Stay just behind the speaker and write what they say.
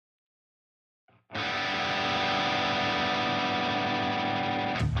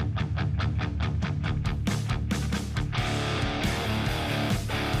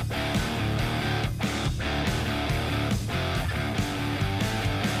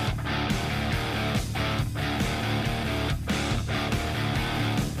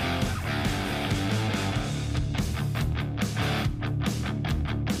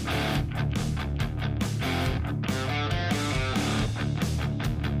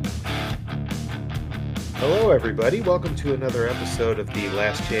Hello, everybody. Welcome to another episode of the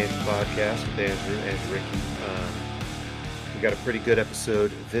Last Chance podcast with Andrew and Ricky. We got a pretty good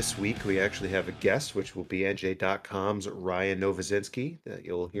episode this week. We actually have a guest, which will be NJ.com's Ryan Novozinsky, that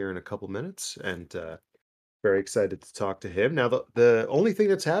you'll hear in a couple minutes, and very excited to talk to him. Now, the only thing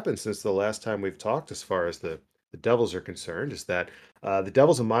that's happened since the last time we've talked, as far as the Devils are concerned, is that the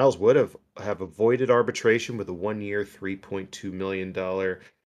Devils and Miles Wood have avoided arbitration with a 1-year, $3.2 million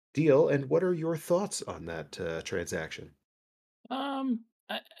deal. And what are your thoughts on that transaction?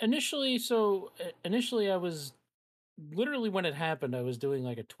 Initially, I was literally when it happened, I was doing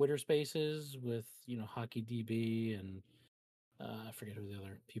like a Twitter Spaces with Hockey DB and I forget who the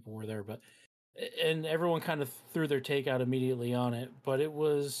other people were there, but and everyone kind of threw their take out immediately on it. But it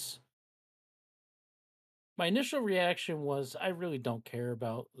was my initial reaction was I really don't care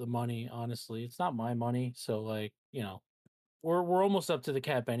about the money. Honestly, it's not my money, so like we're almost up to the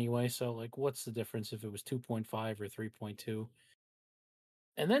cap anyway. So like, what's the difference if it was 2.5 or 3.2?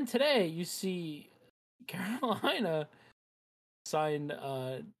 And then today you see Carolina signed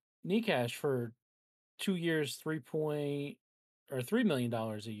Nikash for 2 years, $3 million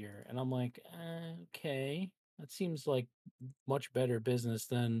a year, and I'm like, okay, that seems like much better business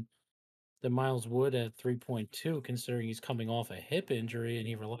than Miles Wood at 3.2, considering he's coming off a hip injury and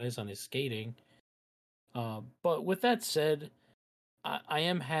he relies on his skating. But with that said, I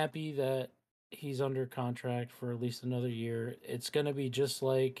am happy that he's under contract for at least another year. It's going to be just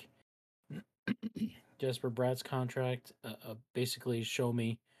like Jesper Bratt's contract. Basically, show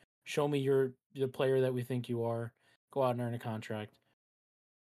me you're the player that we think you are. Go out and earn a contract.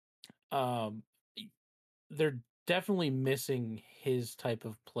 Um, they're definitely missing his type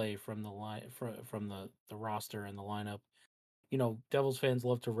of play from the line from the roster and the lineup. Devils fans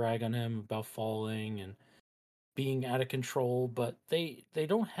love to rag on him about falling and being out of control, but they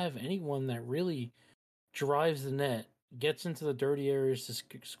don't have anyone that really drives the net, gets into the dirty areas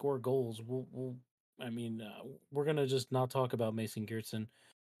to score goals. I mean, we're gonna just not talk about Mason Geertsen,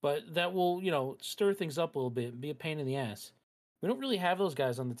 but that will stir things up a little bit and be a pain in the ass. We don't really have those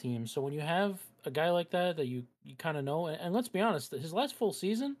guys on the team, so when you have a guy like that you kind of know, and let's be honest, his last full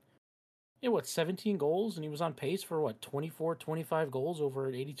season, 17 goals, and he was on pace for 24, 25 goals over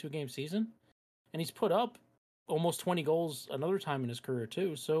an 82 game season, and he's put up almost 20 goals another time in his career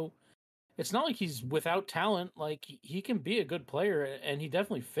too. So it's not like he's without talent. Like he can be a good player, and he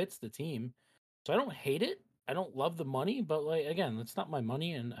definitely fits the team. So I don't hate it. I don't love the money, but like again, it's not my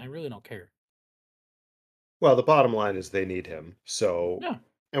money, and I really don't care. Well, the bottom line is they need him. So, Yeah,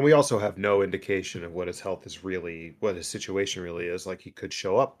 and we also have no indication of what his health is really, what his situation really is. Like he could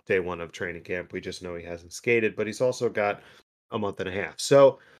show up day one of training camp. We just know he hasn't skated, but he's also got a month and a half.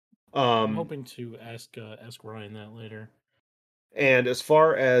 So, I'm um, hoping to ask Ryan that later. and as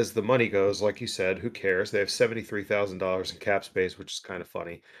far as the money goes, like you said, who cares? They have $73,000 in cap space, which is kind of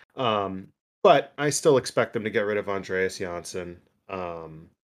funny. Um, but I still expect them to get rid of Andreas Janssen.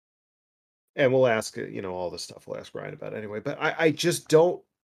 And we'll ask, all the stuff we'll ask Ryan about anyway. But I just don't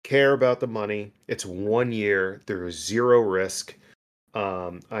care about the money. It's 1 year. There is zero risk. I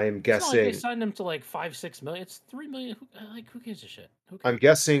am It's not like they guessing. signed him to like 5, 6 million. It's 3 million. Who gives a shit? Who I'm cares?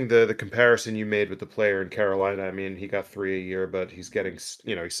 guessing the comparison you made with the player in Carolina. I mean, he got 3 a year, but he's getting,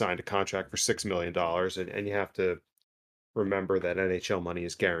 he signed a contract for $6 million, and you have to remember that NHL money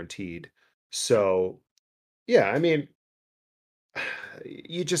is guaranteed. Yep. So yeah, I mean,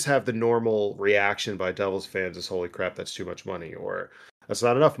 you just have the normal reaction by Devils fans is holy crap, that's too much money, or that's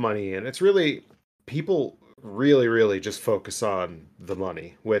not enough money. And it's really people really just focus on the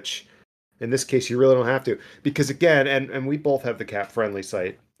money, which in this case you really don't have to. Because again, and we both have the cap friendly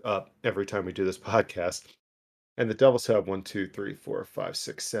site up every time we do this podcast. And the Devils have one, two, three, four, five,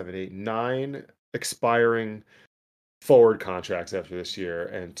 six, seven, eight, nine expiring forward contracts after this year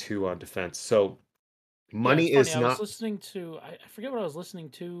and two on defense. So Yeah, it's money funny. is I was not. listening to I forget what I was listening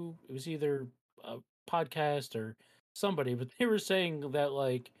to. It was either a podcast or somebody, but they were saying that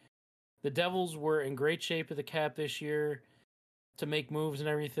like the Devils were in great shape at the cap this year to make moves and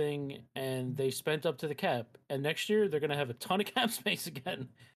everything, and they spent up to the cap. And next year they're gonna have a ton of cap space again,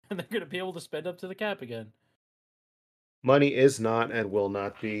 and they're gonna be able to spend up to the cap again. Money is not and will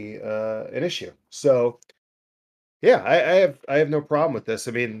not be an issue. So Yeah, I have no problem with this.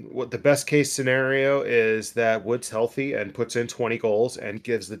 I mean, what the best case scenario is that Wood's healthy and puts in 20 goals and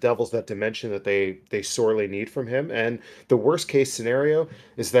gives the Devils that dimension that they sorely need from him. And the worst case scenario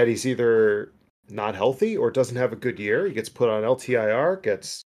is that he's either not healthy or doesn't have a good year. He gets put on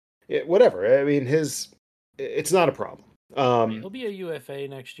LTIR, whatever. I mean, it's not a problem. Right, he'll be a UFA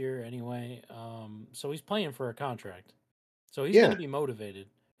next year anyway, so he's playing for a contract. So he's going Yeah. to be motivated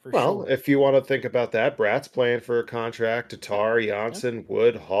for Well, sure. if you want to think about that, Brat's playing for a contract. Yep. Tatar, Yep. Janssen,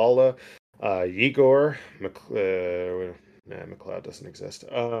 Wood, Holla, Igor, McLeod doesn't exist.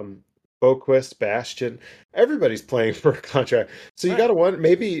 Boquist, Bastion, everybody's playing for a contract. So you got Right. to wonder,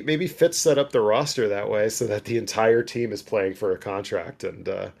 maybe Fitz set up the roster that way so that the entire team is playing for a contract and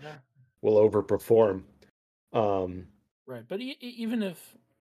Yeah. will overperform. Um, Right. But even if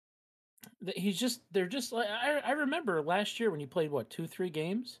they're just like I remember last year when he played what 2 3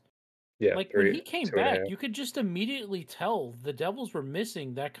 games. yeah, Like when three, he came two and a back, half. you could just immediately tell the Devils were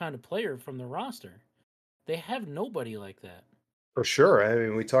missing that kind of player from the roster. They have nobody like that. For sure. I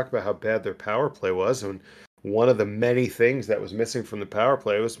mean, we talked about how bad their power play was, and one of the many things that was missing from the power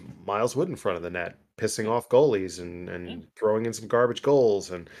play was Miles Wood in front of the net, pissing Yep. off goalies Yeah. and throwing in some garbage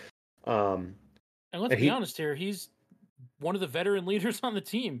goals, um And let's and be he honest here, he's one of the veteran leaders on the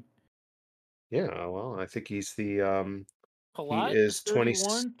team. yeah, well, I think he Palat is is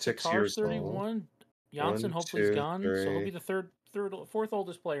 31, 26 Tatar's years old. 31, Janssen One, hopefully is two, gone, so he'll be three. the fourth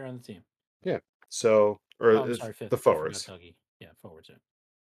oldest player on the team. Yeah. So, or Oh, I'm sorry, the fifth. I forgot forwards. Dougie. Yeah, forwards. Yeah.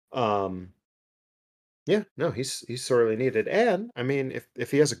 Um Yeah, no, he's sorely needed. And I mean,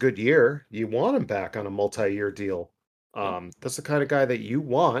 if he has a good year, you want him back on a multi-year deal. Yep. That's the kind of guy that you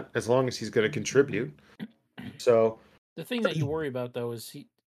want as long as he's going to contribute. So, The thing that you worry about though is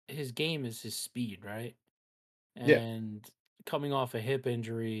his game is his speed, right? yeah, And coming off a hip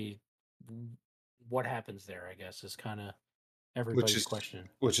injury, what happens there? I guess is kind of which everybody's is question.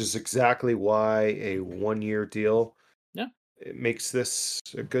 which is exactly why a one-year deal Yeah, it makes this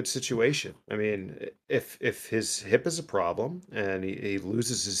a good situation. I mean, if his hip is a problem and he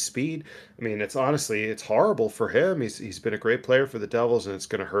loses his speed, I mean, it's horrible for him. He's been a great player for the Devils, and it's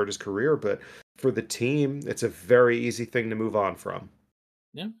going to hurt his career. But for the team, it's a very easy thing to move on from.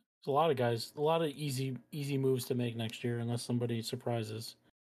 yeah. There's a lot of guys, a lot of easy moves to make next year, unless somebody surprises.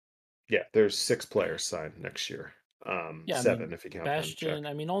 Yeah, there's 6 players signed next year. Yeah, I mean 7 if you count Bastion.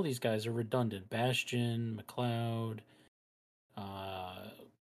 Check. I mean all these guys are redundant. Bastion, McLeod. Uh,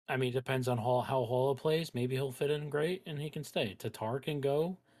 I mean it depends on how Halla plays. Maybe he'll fit in great and he can stay. Tatar can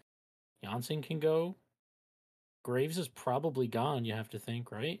go. Janssen can go. Graves is probably gone. You have to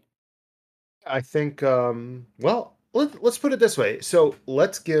think, right? I think, well, let's put it this way. So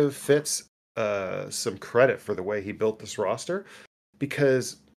let's give Fitz some credit for the way he built this roster.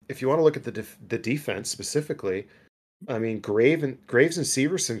 Because if you want to look at the defense specifically, I mean, Graves and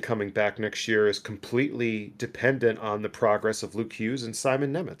Severson coming back next year is completely dependent on the progress of Luke Hughes and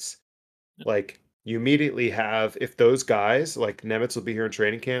Simon Nemitz. Like you immediately have if those guys like Nemitz will be here in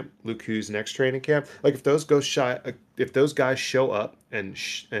training camp, Luke Hughes next training camp. Like if those guys show up and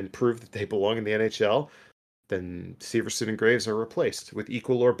prove that they belong in the NHL, then Severson and Graves are replaced with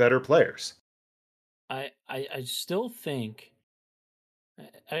equal or better players. I still think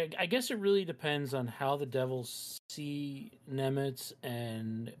I guess it really depends on how the Devils see Nemitz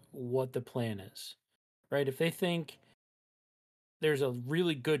and what the plan is. Right? If they think there's a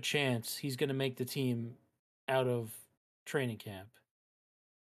really good chance he's going to make the team out of training camp.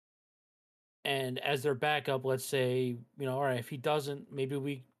 And as their backup, let's say, all right, if he doesn't, maybe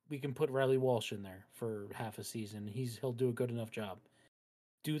we can put Riley Walsh in there for half a season. He'll do a good enough job.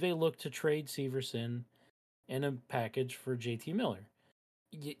 Do they look to trade Severson in a package for JT Miller?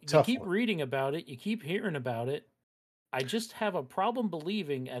 You Tough keep one. reading about it, you keep hearing about it. I just have a problem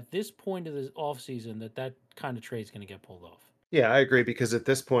believing at this point of the offseason that kind of trade is going to get pulled off. Yeah, I agree because at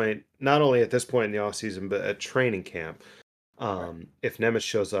this point, not only at this point in the offseason, but at training camp, Right. if Nemeth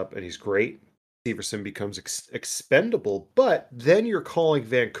shows up and he's great, Severson becomes expendable. But then you're calling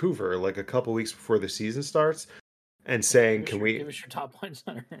Vancouver like a couple weeks before the season starts and Yeah, saying, "Can we give us your top line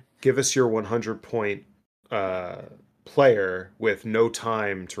center. give us your 100 point Right. uh, player with no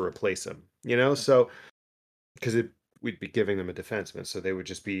time to replace him?" You know, Yeah. so because we'd be giving them a defenseman, so they would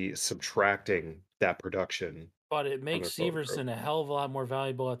just be subtracting that production But it from makes their forward group. Severson a hell of a lot more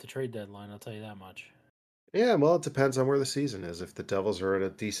valuable at the trade deadline, I'll tell you that much. Yeah, well, it depends on where the season is. If the Devils are in a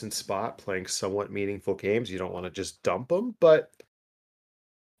decent spot playing somewhat meaningful games, you don't want to just dump them. But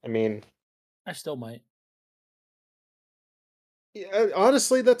I mean, I still might. yeah,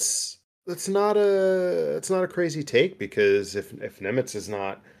 honestly, that's not a crazy take because if Nemitz is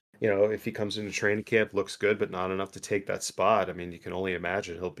not if he comes into training camp, looks good, but not enough to take that spot. I mean, you can only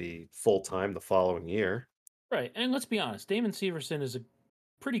imagine he'll be full time the following year. Right, and let's be honest, Damon Severson is a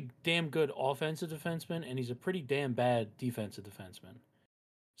pretty damn good offensive defenseman, and he's a pretty damn bad defensive defenseman.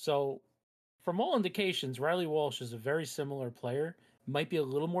 So, from all indications, Riley Walsh is a very similar player. Might be a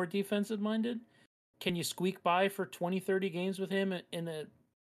little more defensive minded. Can you squeak by for 20, 30 games with him in a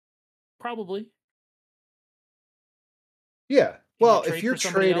probably? Yeah. Can you Well, if trade you're for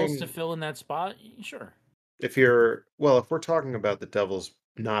somebody else to trading, fill in that spot? Sure. if we're talking about the Devils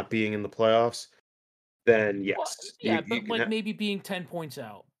not being in the playoffs, then Well, yes, yeah, you but can like maybe being 10 points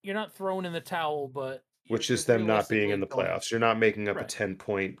out. You're not throwing in the towel, but which you're is them not being in realistically the going playoffs. You're not making up a right.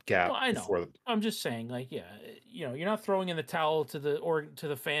 10-point No, gap I know. before the I'm just saying, like, yeah, you're not throwing in the towel to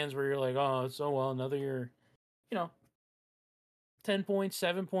the fans where you're like, oh, so well, another year, you know, 10 points,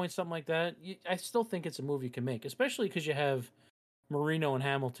 7 points, something like that. I still think it's a move you can make, especially because you have Marino and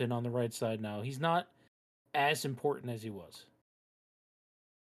Hamilton on the right side now. He's not as important as he was.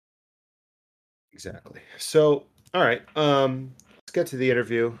 exactly. So, all right, let's get to the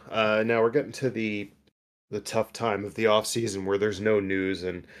interview. Now we're getting to the tough time of the off season where there's no news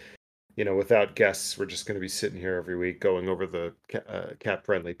and without guests, we're just going to be sitting here every week going over the cap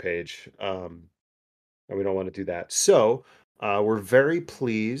friendly page. And we don't want to do that. So, we're very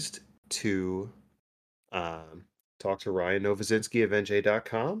pleased to um, talk to Ryan Novozinsky of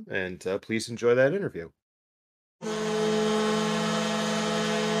NJ.com, and please enjoy that interview.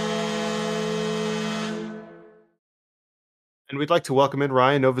 And we'd like to welcome in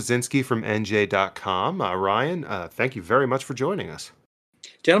Ryan Novozinsky from NJ.com. Ryan, thank you very much for joining us.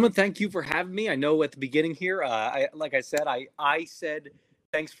 Gentlemen, thank you for having me. I know at the beginning here, like I said, I said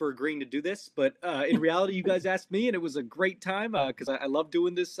thanks for agreeing to do this, but in reality, you guys asked me, and it was a great time because I love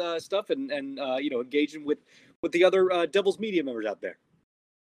doing this stuff and engaging with the other Devils media members out there.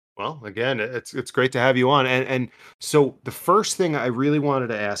 Well, again, it's great to have you on, and so the first thing I really wanted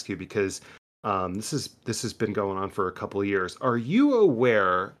to ask you because this has been going on for a couple of years. Are you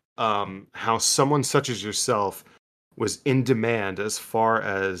aware how someone such as yourself was in demand as far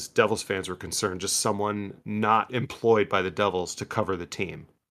as Devils fans were concerned? Just someone not employed by the Devils to cover the team.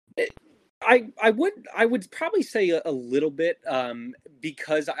 I would probably say a little bit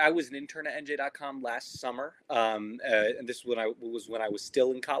because I was an intern at NJ.com last summer, and this was when I was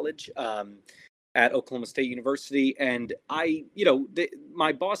still in college at Oklahoma State University, and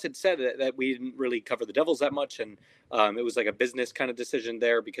my boss had said that we didn't really cover the Devils that much, and it was like a business kind of decision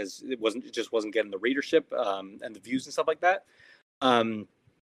there because it just wasn't getting the readership and the views and stuff like that. Um,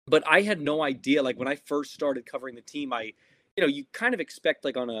 but I had no idea. Like when I first started covering the team, you kind of expect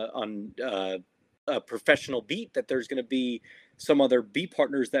like on a professional beat that there's going to be some other beat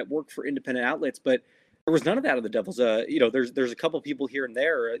partners that work for independent outlets, but there was none of that of the Devils. There's a couple people here and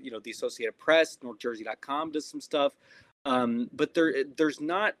there. The Associated Press, NorthJersey.com does some stuff, but there's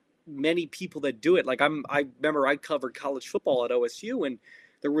not many people that do it. Like I remember I covered college football at OSU, and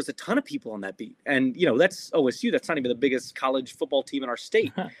there was a ton of people on that beat. And that's OSU. That's not even the biggest college football team in our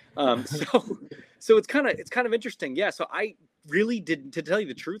state. So it's kind of interesting. Yeah. So I really did, to tell you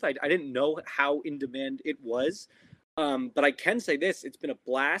the truth, I didn't know how in demand it was. But I can say this: it's been a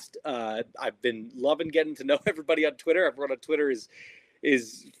blast. I've been loving getting to know everybody on Twitter. Everyone on Twitter is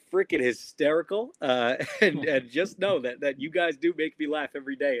freaking hysterical, and just know that you guys do make me laugh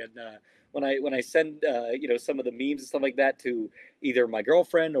every day. And when I send some of the memes and stuff like that to either my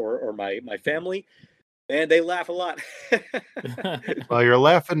girlfriend or my family, man, they laugh a lot. Well, you're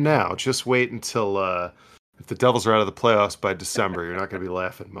laughing now. Just wait until if the Devils are out of the playoffs by December, you're not going to be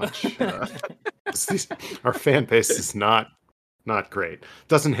laughing much. Our fan base is not great.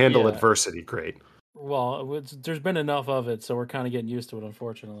 Doesn't handle Yeah. adversity great. Well, there's been enough of it, so we're kind of getting used to it,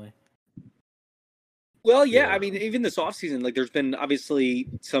 unfortunately. Well, yeah, I Yeah. mean, even this offseason, like there's been obviously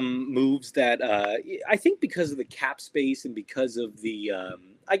some moves that I think because of the cap space and because of the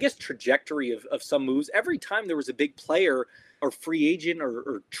I guess trajectory of some moves, every time there was a big player or free agent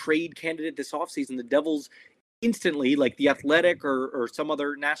or trade candidate this offseason, the Devils instantly, like the Athletic or some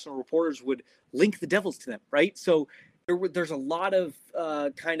other national reporters would link the Devils to them, right? So there's a lot of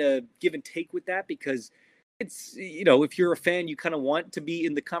kind of give and take with that because it's if you're a fan you kind of want to be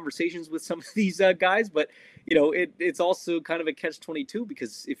in the conversations with some of these guys, but it's also kind of a catch 22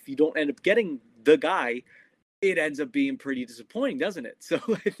 because if you don't end up getting the guy, it ends up being pretty disappointing, doesn't it? So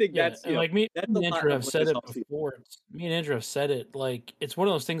I think Yeah, that's and like me, that's me a and lot Andrew of have what said this it offseason. before. Me and Andrew have said it. Like it's one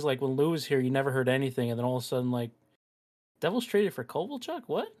of those things. Like when Lou was here, you never heard anything, and then all of a sudden, like Devils traded for Kovalchuk.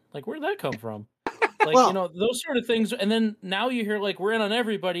 What? Like where did that come from? Like, Well, those sort of things. And then now you hear like we're in on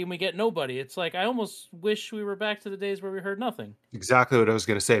everybody and we get nobody. It's like I almost wish we were back to the days where we heard nothing. exactly what I was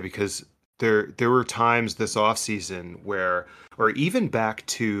going to say, because there were times this offseason where, or even back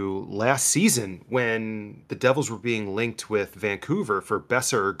to last season, when the Devils were being linked with Vancouver for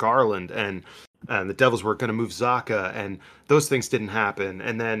Besser or Garland, and the Devils were going to move Zaka, and those things didn't happen.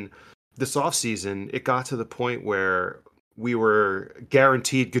 And then this offseason, it got to the point where we were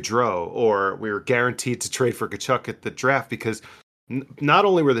guaranteed Gaudreau, or we were guaranteed to trade for Kachuk at the draft, because not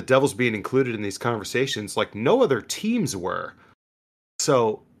only were the Devils being included in these conversations, like no other teams were.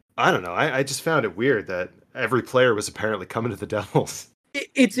 So I don't know. I just found it weird that every player was apparently coming to the Devils.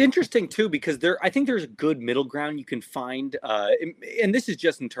 It's interesting too because I think there's a good middle ground you can find, and this is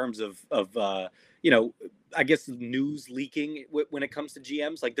just in terms of you know, I guess news leaking when it comes to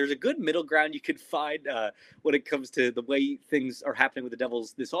GMs. Like, there's a good middle ground you could find when it comes to the way things are happening with the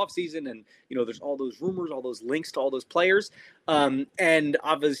Devils this offseason, and there's all those rumors, all those links to all those players, and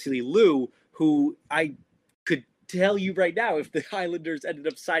obviously Lou, who I could tell you right now, if the Islanders ended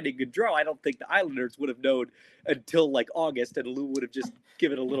up signing Gaudreau, I don't think the Islanders would have known until like August, and Lou would have just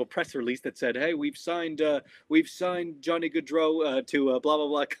given a little press release that said, "Hey, we've signed Johnny Gaudreau to a blah blah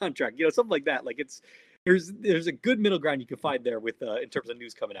blah contract," something like that. Like, there's a good middle ground you can find there with in terms of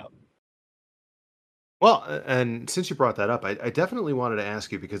news coming out. Well, and since you brought that up, I definitely wanted to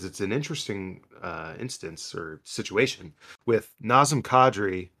ask you, because it's an interesting instance or situation with Nazem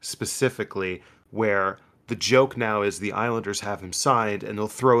Kadri specifically, where the joke now is the Islanders have him signed and they'll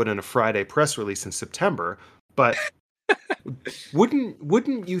throw it in a Friday press release in September. But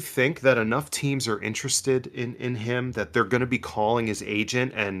wouldn't you think that enough teams are interested in him that they're going to be calling his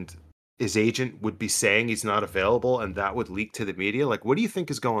agent, and his agent would be saying he's not available, and that would leak to the media? Like, what do you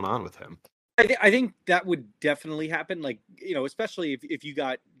think is going on with him? I think that would definitely happen. Like, especially if you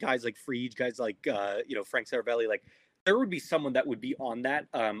got guys like Freed, guys like Frank Saravelli, like there would be someone that would be on that.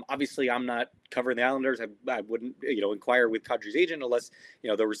 Obviously, I'm not covering the Islanders. I wouldn't inquire with Kadri's agent unless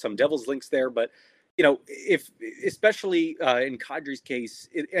there were some Devils links there. But if especially in Kadri's case,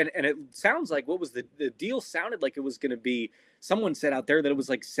 and it sounds like what was the deal sounded like it was going to be. Someone said out there that it was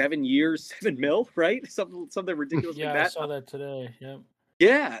like 7 years, 7 mil, right? Something ridiculous like Yeah, I that. saw that today. Yep.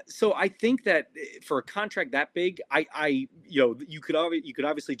 Yeah, so I think that for a contract that big, you could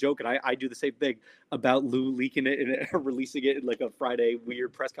obviously joke, and I do the same thing about Lou leaking it and releasing it in like a Friday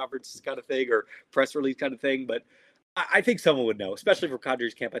weird press conference kind of thing or press release kind of thing. But I think someone would know, especially for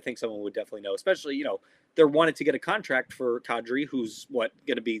Kadri's camp. I think someone would definitely know, especially they're wanting to get a contract for Kadri, who's going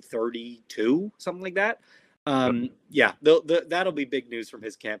to be 32, something like that. Yeah, that'll be big news from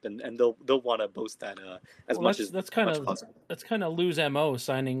his camp, and they'll want to boast that as Well, much as that's kind much of possible. that's kind of Lou's MO,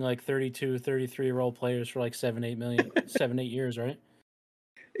 signing like 32, 33-year-old players for like 7, 8 years, right?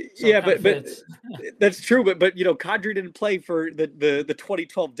 So it Yeah, kind of but fits. that's true. But Kadri didn't play for the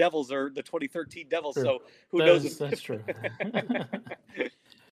 2012 Devils or the 2013 Devils, True. so who knows? That's true.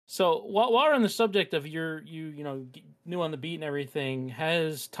 So while we're on the subject of new on the beat and everything,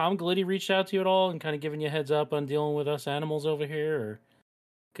 has Tom Galiti reached out to you at all and kind of given you a heads up on dealing with us animals over here, or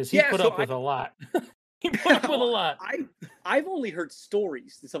because he Yeah, put so up with a lot. He put up with a lot. I've only heard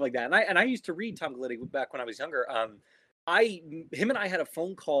stories and stuff like that, and I used to read Tom Galiti back when I was younger. Him and I had a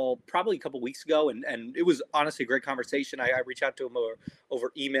phone call probably a couple weeks ago, and it was honestly a great conversation. I reached out to him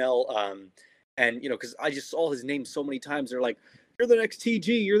over email, and because I just saw his name so many times. They're like, "You're the next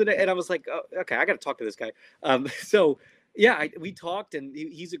TG. And I was like, oh, okay, I got to talk to this guy. So yeah, we talked, and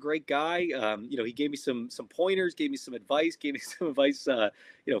he's a great guy. He gave me some pointers, gave me some advice,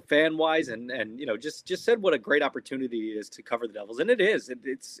 fan wise, and just said what a great opportunity it is to cover the Devils, and it is.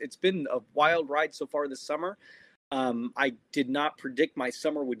 It's been a wild ride so far this summer. I did not predict my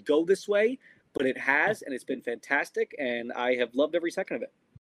summer would go this way, but it has, and it's been fantastic, and I have loved every second of it.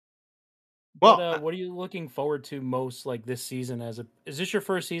 Well, What are you looking forward to most, like this season? Is this your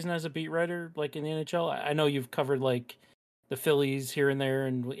first season as a beat writer, like in the NHL? I know you've covered like the Phillies here and there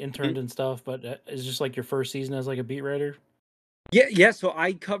and interned and stuff, but is this like your first season as like a beat writer? Yeah. So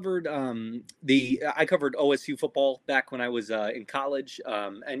I covered I covered OSU football back when I was in college.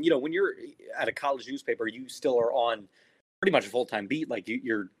 And when you're at a college newspaper, you still are on pretty much a full time beat. Like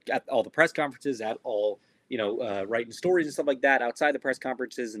you're at all the press conferences, at all writing stories and stuff like that outside the press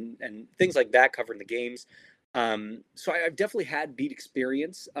conferences and things like that, covering the games. So I've definitely had beat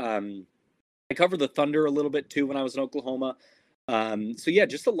experience. I covered the Thunder a little bit too when I was in Oklahoma. So yeah,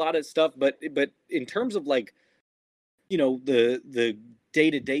 just a lot of stuff. But in terms of like the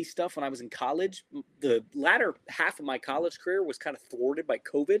day-to-day stuff when I was in college, the latter half of my college career was kind of thwarted by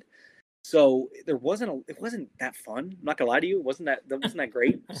COVID. So it wasn't that fun. I'm not gonna lie to you, it wasn't that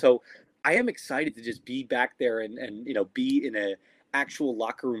great. So I am excited to just be back there and be in a actual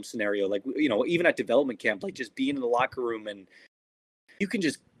locker room scenario, like even at development camp, like just being in the locker room and you can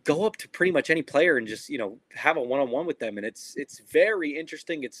just go up to pretty much any player and just have a one-on-one with them, and it's very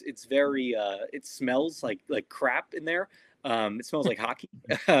interesting. It's very it smells like crap in there. It smells like hockey,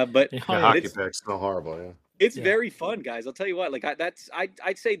 but Oh Yeah, but hockey yeah, packs smell horrible. Yeah. it's yeah. very fun, guys. I'll tell you what. Like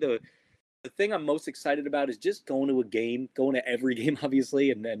I'd say the thing I'm most excited about is just going to a game, going to every game,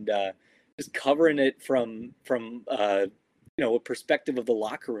 obviously, and just covering it from a perspective of the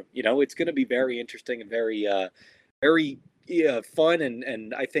locker room. It's going to be very interesting and very fun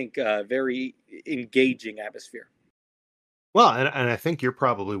and I think very engaging atmosphere. Well, and I think you're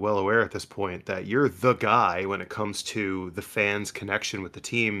probably well aware at this point that you're the guy when it comes to the fans' connection with the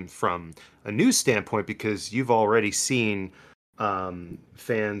team from a news standpoint, because you've already seen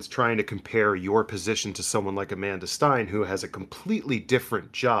fans trying to compare your position to someone like Amanda Stein, who has a completely different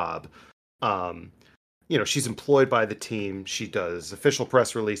job. Um, she's employed by the team. She does official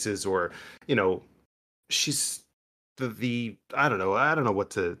press releases, or, you know, she's the I don't know what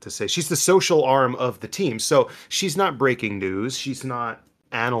to say. She's the social arm of the team. So she's not breaking news. She's not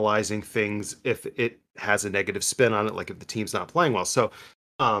analyzing things if it has a negative spin on it, like if the team's not playing well. So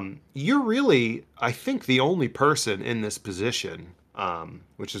you're really, I think, the only person in this position,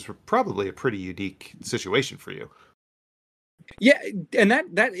 which is probably a pretty unique situation for you. Yeah, and that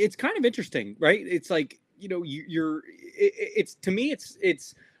it's kind of interesting, right? It's like it's to me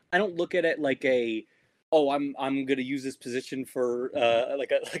it's I don't look at it like I'm gonna use this position for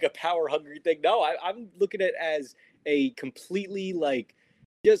like a power hungry thing. No, I'm looking at it as a completely like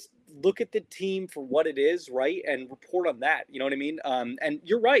just look at the team for what it is, right, and report on that. You know what I mean? And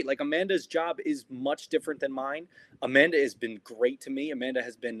you're right. Like Amanda's job is much different than mine. Amanda has been great to me. Amanda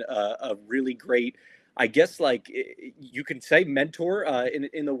has been a really great, I guess, like you can say mentor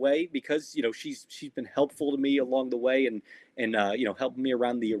in a way, because she's been helpful to me along the way and helping me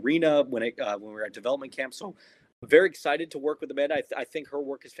around the arena when we were at development camp. So I'm very excited to work with Amanda. I think her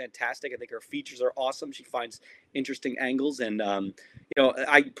work is fantastic. I think her features are awesome. She finds interesting angles, and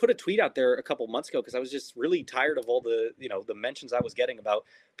I put a tweet out there a couple months ago because I was just really tired of all the mentions I was getting about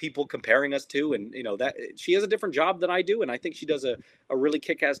people comparing us to, and that she has a different job than I do, and I think she does a really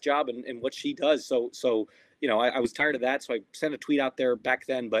kick-ass job in what she does. So I was tired of that, so I sent a tweet out there back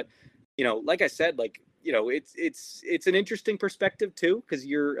then. But like I said, like it's an interesting perspective too, because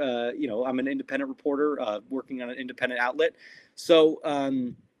you're I'm an independent reporter working on an independent outlet, so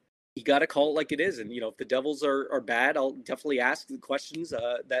you got to call it like it is. And if the Devils are bad, I'll definitely ask the questions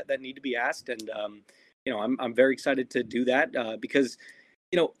that need to be asked, and I'm very excited to do that because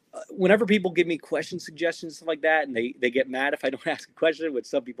whenever people give me question suggestions, stuff like that, and they get mad if I don't ask a question, which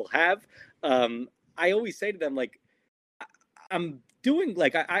some people have, I always say to them, like, I'm doing,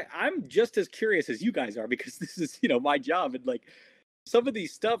 like, I'm just as curious as you guys are, because this is my job, and like some of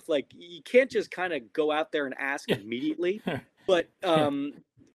these stuff, like you can't just kind of go out there and ask immediately, but Yeah.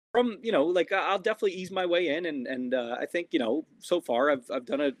 from like I'll definitely ease my way in, and I think so far I've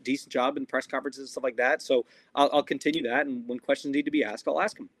done a decent job in press conferences and stuff like that, so I'll continue that, and when questions need to be asked, I'll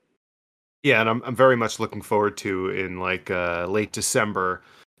ask them. Yeah, and I'm very much looking forward to, in like late December,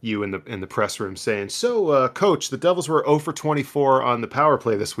 you in the press room saying, "So, coach, the Devils were 0 for 24 on the power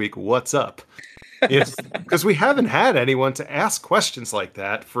play this week. What's up?" Because we haven't had anyone to ask questions like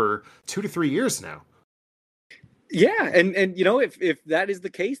that for 2 to 3 years now. Yeah, and if that is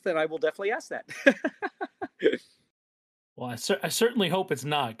the case, then I will definitely ask that. Well, I certainly hope it's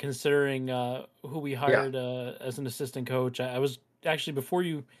not, considering who we Yeah. hired as an assistant coach. I was actually, before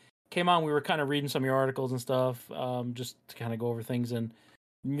you came on, we were kind of reading some of your articles and stuff, just to kind of go over things. And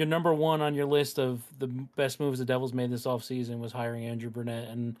your number one on your list of the best moves the Devils made this offseason was hiring Andrew Burnett.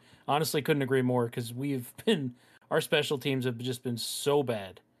 And honestly, couldn't agree more, because our special teams have just been so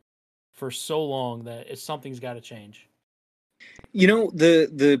bad for so long that something's got to change.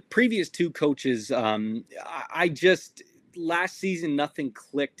 The previous two coaches, I just last season nothing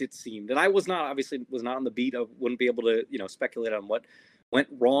clicked, it seemed, and I was not on the beat. I wouldn't be able to speculate on what went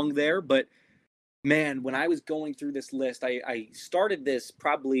wrong there, but man, when I was going through this list, I started this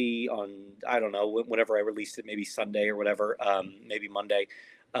probably on, I don't know, whenever I released it, maybe Sunday or whatever, maybe Monday.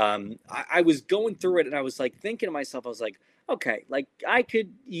 I was going through it and I was like thinking to myself, I was like, okay, like I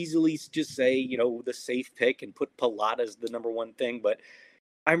could easily just say, the safe pick and put Palat as the number one thing. But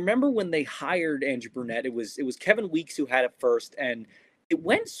I remember when they hired Andrew Burnett, it was Kevin Weeks who had it first, and it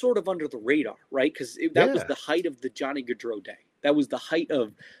went sort of under the radar, right? Because that was Yeah. the height of the Johnny Gaudreau day. That was the height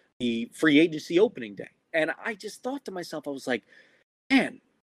of the free agency opening day. And I just thought to myself, I was like, man,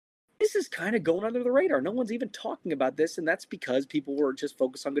 this is kind of going under the radar. No one's even talking about this, and that's because people were just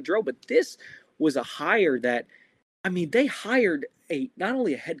focused on Gaudreau. But this was a hire that, I mean, they hired not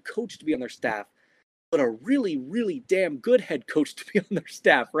only a head coach to be on their staff, but a really, really damn good head coach to be on their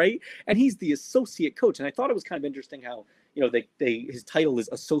staff, right? And he's the associate coach. And I thought it was kind of interesting how, his title is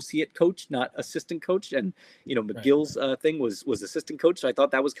associate coach, not assistant coach. And, McGill's thing was assistant coach. So I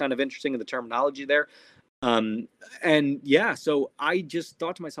thought that was kind of interesting in the terminology there. And yeah, so I just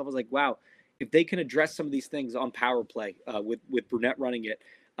thought to myself, I was like, wow, if they can address some of these things on power play with Brunette running it,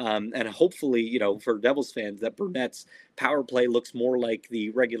 and hopefully, for Devils fans, that Burnett's power play looks more like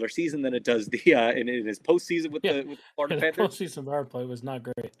the regular season than it does the in his postseason with the Florida Panthers. Postseason power play was not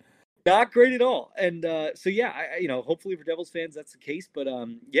great. Not great at all. And so yeah, hopefully for Devils fans that's the case. But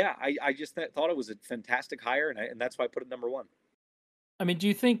yeah, I just thought it was a fantastic hire, and that's why I put it number one. I mean, do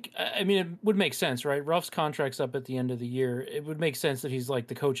you think? I mean, it would make sense, right? Ruff's contract's up at the end of the year. It would make sense that he's like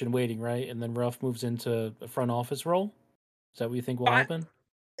the coach in waiting, right? And then Ruff moves into a front office role. Is that what you think will happen?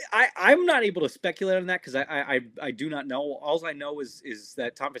 I'm not able to speculate on that because I do not know. All I know is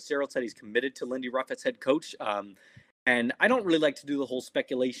that Tom Fitzgerald said he's committed to Lindy Ruff as head coach. And I don't really like to do the whole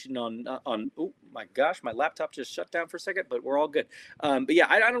speculation on. Oh my gosh, my laptop just shut down for a second, but we're all good. But yeah,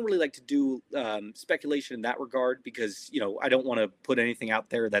 I don't really like to do speculation in that regard because I don't want to put anything out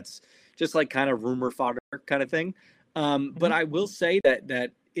there that's just like kind of rumor fodder kind of thing. But I will say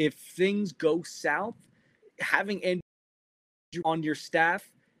that if things go south, having Andrew on your staff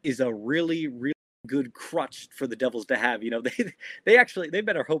is a really, really good crutch for the Devils to have. They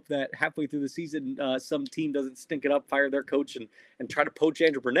better hope that halfway through the season some team doesn't stink it up, fire their coach, and try to poach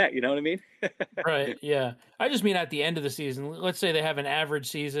Andrew Brunette. You know what I mean? Right. Yeah. I just mean at the end of the season. Let's say they have an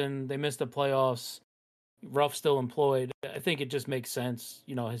average season, they miss the playoffs. Ruff's still employed. I think it just makes sense.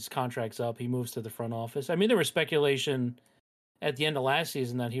 His contract's up. He moves to the front office. I mean, there was speculation at the end of last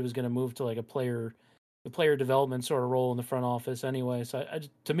season that he was going to move to like a player development sort of role in the front office anyway. So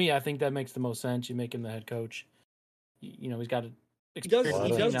to me, I think that makes the most sense. You make him the head coach. He's got he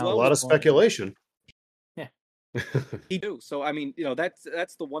does a lot of speculation. Yeah. He do. So I mean,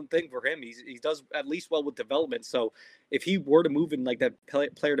 that's the one thing for him. He does at least well with development. So if he were to move in like that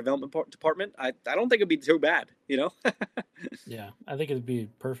player development department, I don't think it'd be too bad. Yeah, I think it'd be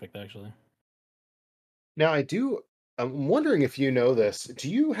perfect actually. Now I'm wondering if you know this. Do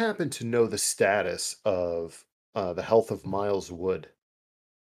you happen to know the status of the health of Miles Wood?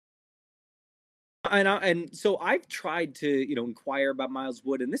 And so I've tried to inquire about Miles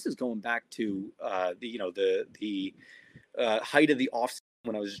Wood, and this is going back to the height of the offseason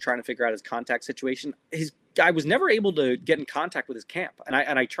when I was just trying to figure out his contact situation. I was never able to get in contact with his camp, and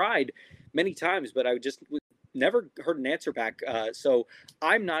I tried many times, but I just never heard an answer back. So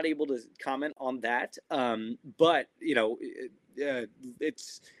I'm not able to comment on that. But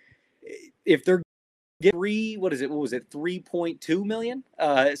it's if they're getting what was it 3.2 million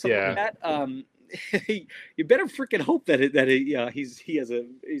something like that. You better freaking hope that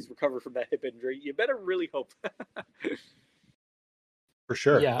he's recovered from that hip injury. You better really hope. For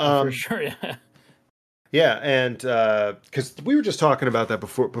sure. Yeah, for sure. Yeah. Yeah, and because we were just talking about that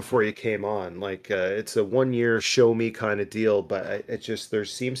before you came on, like it's a 1-year show me kind of deal, but there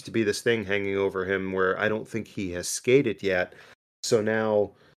seems to be this thing hanging over him where I don't think he has skated yet. So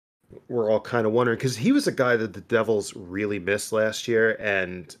now we're all kind of wondering because he was a guy that the Devils really missed last year,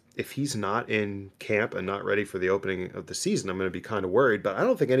 and if he's not in camp and not ready for the opening of the season, I'm going to be kind of worried. But I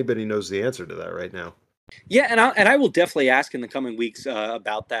don't think anybody knows the answer to that right now. Yeah, and I will definitely ask in the coming weeks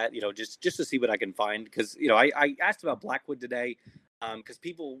about that. Just to see what I can find because I asked about Blackwood today because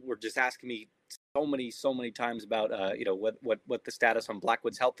people were just asking me so many times about what the status on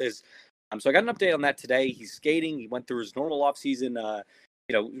Blackwood's health is. So I got an update on that today. He's skating. He went through his normal offseason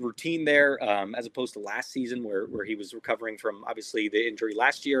routine there as opposed to last season where he was recovering from obviously the injury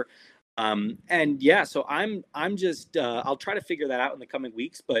last year. And yeah, so I'm just I'll try to figure that out in the coming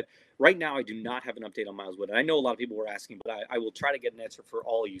weeks, but right now I do not have an update on Miles Wood. And I know a lot of people were asking, but I will try to get an answer for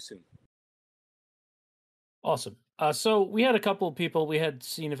all of you soon. Awesome. So we had a couple of people we had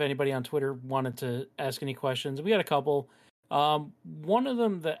seen if anybody on Twitter wanted to ask any questions. We had a couple. One of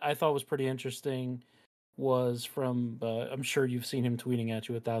them that I thought was pretty interesting was from I'm sure you've seen him tweeting at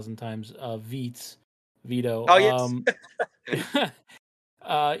you 1,000 times. Vito. Oh yes.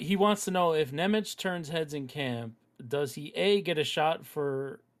 He wants to know if Nemec turns heads in camp, does he A, get a shot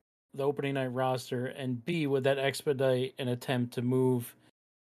for the opening night roster, and B, would that expedite an attempt to move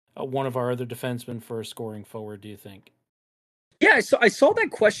one of our other defensemen for a scoring forward, do you think? Yeah, I saw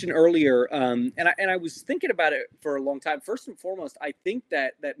that question earlier, and I was thinking about it for a long time. First and foremost, I think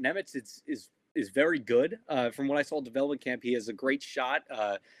that Nemec is very good. From what I saw at development camp, he has a great shot.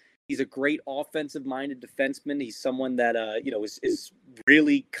 He's a great offensive-minded defenseman. He's someone that is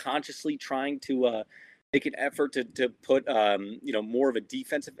really consciously trying to make an effort to put more of a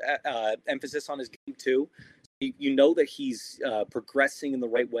defensive emphasis on his game too. You know that he's progressing in the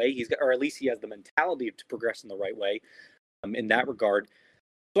right way. Or at least he has the mentality to progress in the right way in that regard.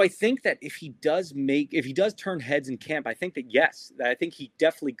 So I think that if he does turn heads in camp, I think that yes, I think he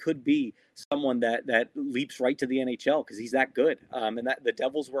definitely could be someone that leaps right to the NHL because he's that good. And that the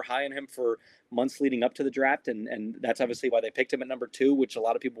Devils were high on him for months leading up to the draft, and that's obviously why they picked him at number 2, which a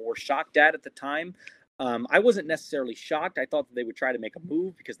lot of people were shocked at the time. I wasn't necessarily shocked. I thought that they would try to make a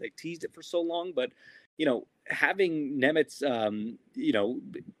move because they teased it for so long, but having Nemitz,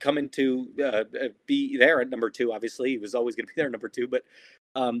 come into be there at number 2, obviously he was always going to be there at number 2, but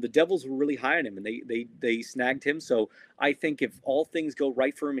the Devils were really high on him, and they snagged him. So I think if all things go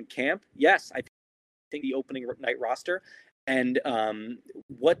right for him in camp, yes, I think the opening night roster, and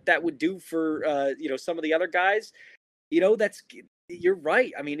what that would do for some of the other guys, you're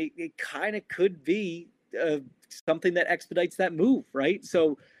right. I mean, it kind of could be something that expedites that move, right?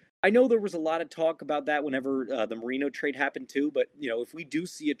 So I know there was a lot of talk about that whenever the Marino trade happened too, but if we do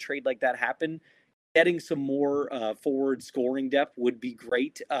see a trade like that happen, getting some more forward scoring depth would be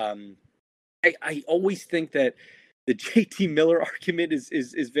great. I always think that the JT Miller argument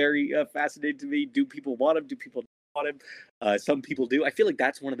is very fascinating to me. Do people want him? Do people not want him? Some people do. I feel like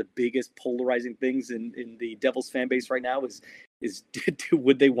that's one of the biggest polarizing things in the Devils fan base right now is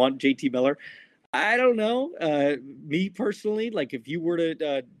would they want JT Miller? I don't know. Me personally, like if you were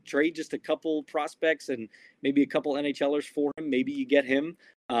to trade just a couple prospects and maybe a couple NHLers for him, maybe you get him.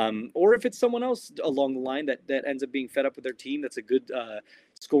 Or if it's someone else along the line that ends up being fed up with their team, that's a good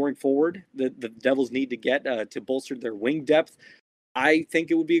scoring forward the Devils need to get to bolster their wing depth. I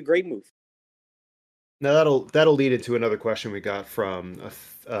think it would be a great move. Now that'll lead into another question we got from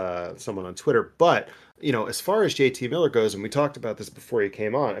someone on Twitter. But as far as JT Miller goes, and we talked about this before he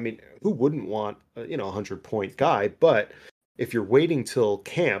came on. I mean, who wouldn't want a 100-point guy? But if you're waiting till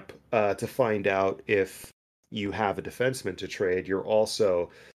camp to find out if you have a defenseman to trade, you're also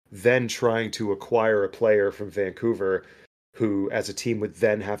then trying to acquire a player from Vancouver who, as a team, would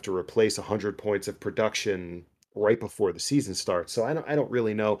then have to replace 100 points of production right before the season starts. So I don't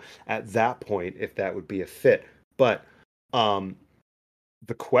really know at that point if that would be a fit. But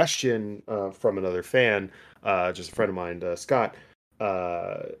the question from another fan, just a friend of mine, Scott,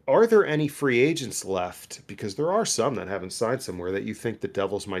 are there any free agents left? Because there are some that haven't signed somewhere that you think the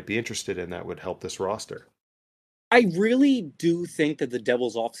Devils might be interested in that would help this roster. I really do think that the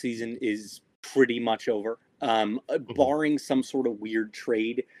Devils offseason is pretty much over, barring some sort of weird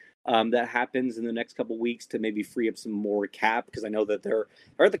trade that happens in the next couple of weeks to maybe free up some more cap, because I know that they're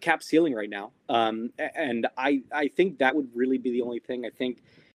at the cap ceiling right now. And I think that would really be the only thing. I think,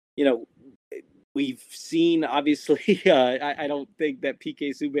 we've seen, obviously, I don't think that PK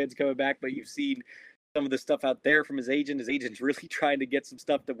Subban's coming back, but you've seen some of the stuff out there from his agent. His agent's really trying to get some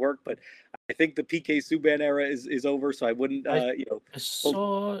stuff to work, but I think the PK Subban era is over. So I wouldn't, I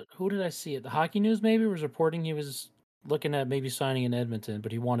saw, who did I see it? The Hockey News maybe was reporting he was looking at maybe signing in Edmonton,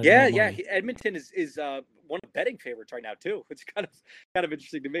 but he wanted more money. Edmonton is one of the betting favorites right now too. It's kind of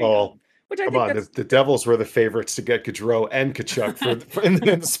interesting to me. Oh, which I come think on, the Devils were the favorites to get Gaudreau and Kachuk for in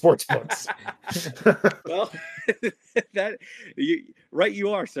the sports books. Well, that you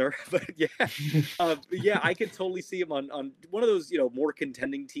are, sir. But yeah, I could totally see him on one of those more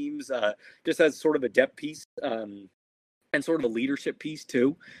contending teams, just as sort of a depth piece, and sort of a leadership piece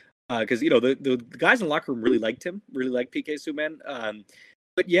too. Because the guys in the locker room really liked him, really liked PK Subban.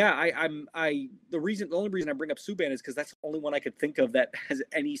 But yeah, the only reason I bring up Subban is because that's the only one I could think of that has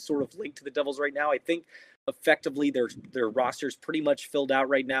any sort of link to the Devils right now. I think effectively their roster is pretty much filled out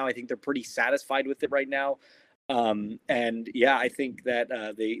right now. I think they're pretty satisfied with it right now. And yeah, I think that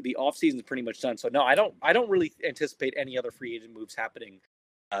the offseason is pretty much done. So no, I don't really anticipate any other free agent moves happening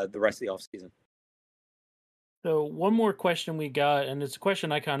the rest of the offseason. So one more question we got, and it's a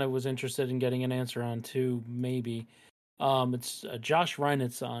question I kind of was interested in getting an answer on too, maybe. It's Josh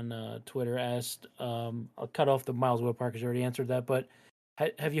Reinitz on Twitter asked, I'll cut off the Miles Will Park because you already answered that, but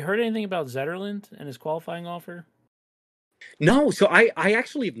have you heard anything about Zetterlund and his qualifying offer? No, so I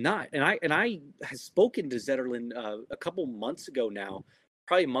actually have not, and I have spoken to Zetterlund a couple months ago now,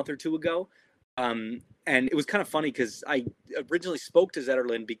 probably a month or two ago, and it was kind of funny because I originally spoke to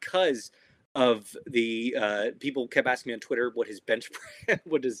Zetterlund because of the people kept asking me on Twitter what his bench,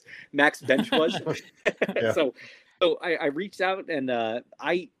 what his max bench was. Yeah. So I reached out and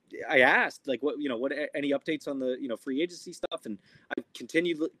I asked like what any updates on the free agency stuff, and I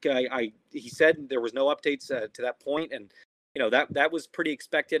continued. He said there was no updates to that point, and that was pretty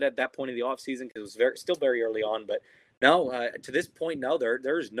expected at that point of the offseason because it was still very early on. But no, to this point, no,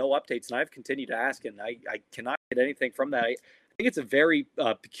 there's no updates, and I've continued to ask, and I cannot get anything from that. I think it's a very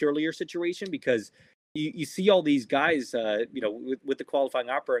peculiar situation because you see all these guys, with the qualifying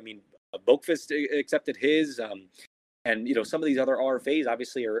opera. I mean, Boakfist accepted his, and some of these other RFAs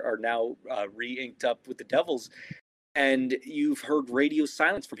obviously are now re-inked up with the Devils, and you've heard radio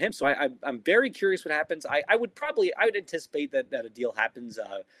silence from him. So I'm very curious what happens. I would anticipate that a deal happens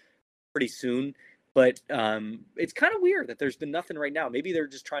pretty soon. But it's kind of weird that there's been nothing right now. Maybe they're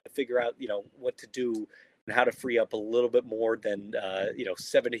just trying to figure out, what to do and how to free up a little bit more than,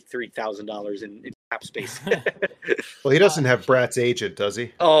 $73,000 in cap space. Well, he doesn't have Brat's agent, does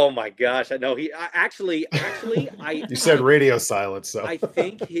he? Oh my gosh, I know actually, You said radio silence, so I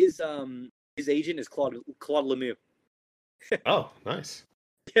think his agent is Claude Lemieux. Oh, nice.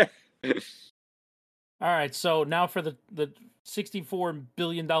 Yeah. All right, so now for the $64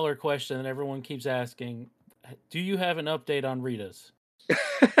 billion question that everyone keeps asking. Do you have an update on Rita's?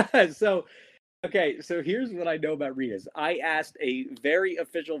 So here's what I know about Rita's. I asked a very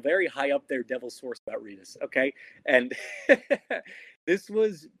official, very high up there Devil source about Rita's, okay? And this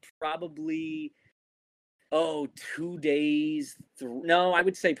was probably 2 days. No, I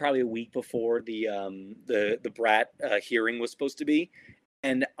would say probably a week before the Brat hearing was supposed to be.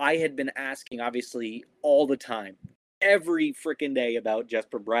 And I had been asking, obviously, all the time, every freaking day about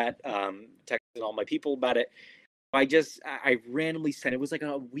Jesper Bratt, texting all my people about it. I randomly sent, it was like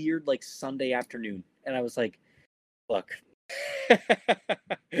a weird like Sunday afternoon, and I was like, look,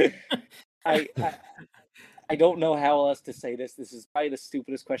 I don't know how else to say this. This is probably the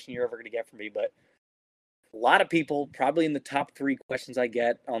stupidest question you're ever going to get from me, but a lot of people, probably in the top 3 questions I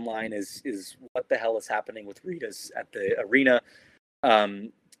get online is what the hell is happening with Rita's at the arena?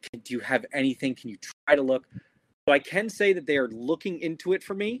 Do you have anything? Can you try to look? So I can say that they are looking into it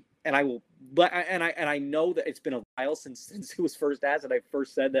for me, and I will. But I know that it's been a while since it was first asked, and I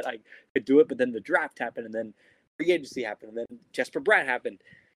first said that I could do it. But then the draft happened, and then free agency happened, and then Jesper Bratt happened.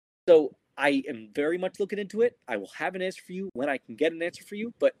 So I am very much looking into it. I will have an answer for you when I can get an answer for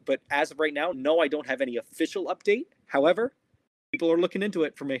you. But as of right now, no, I don't have any official update. However, people are looking into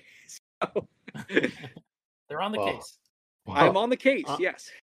it for me. So they're on the case. I'm on the case. Yes.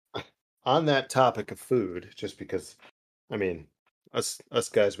 On that topic of food, just because, I mean, us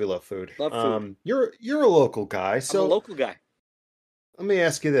guys, we love food. Love food. You're a local guy, so I'm a local guy. Let me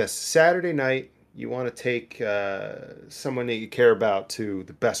ask you this: Saturday night, you want to take someone that you care about to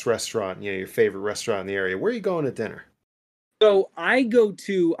the best restaurant, your favorite restaurant in the area. Where are you going to dinner? So I go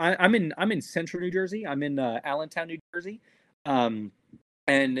to I'm in Central New Jersey. I'm in Allentown, New Jersey.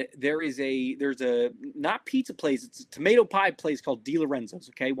 And there's a not pizza place, it's a tomato pie place called Di Lorenzo's,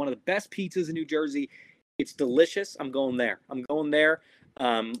 okay? One of the best pizzas in New Jersey. It's delicious. I'm going there.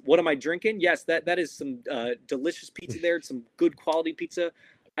 What am I drinking? Yes, that is some delicious pizza there. It's some good quality pizza.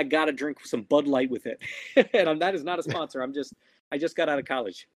 I got to drink some Bud Light with it. And that is not a sponsor. I just got out of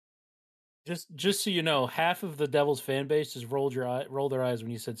college. Just so you know, half of the Devils fan base just rolled their eyes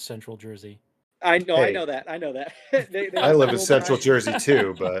when you said Central Jersey. I know that. I live in Central Jersey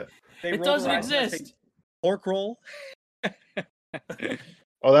too, but it doesn't exist. Pork roll.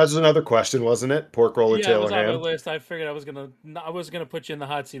 Oh, that's another question, wasn't it? Pork roll or Taylor ham? Yeah, it was on my list. I figured I was gonna put you in the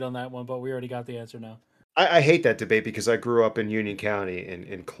hot seat on that one, but we already got the answer now. I hate that debate because I grew up in Union County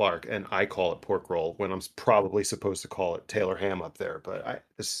in Clark, and I call it pork roll when I'm probably supposed to call it Taylor ham up there. But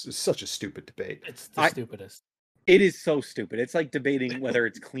this is such a stupid debate. It's the stupidest. It is so stupid. It's like debating whether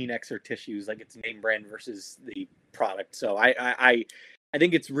it's Kleenex or tissues, like it's name brand versus the product. So I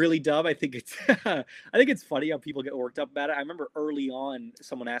think it's really dumb. I think it's funny how people get worked up about it. I remember early on,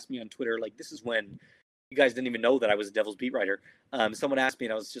 someone asked me on Twitter, like, this is when you guys didn't even know that I was a Devils beat writer. Someone asked me,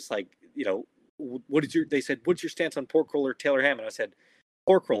 and I was just like, they said, what's your stance on pork roll or Taylor ham? And I said,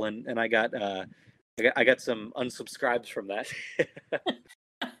 pork roll. And I got some unsubscribes from that.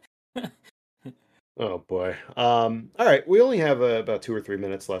 Oh boy. All right. We only have about 2 or 3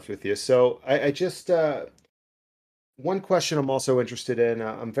 minutes left with you. So I just, one question I'm also interested in,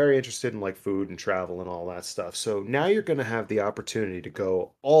 I'm very interested in like food and travel and all that stuff. So now you're going to have the opportunity to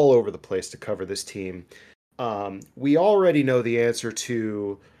go all over the place to cover this team. We already know the answer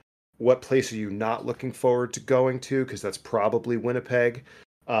to what place are you not looking forward to going to, because that's probably Winnipeg.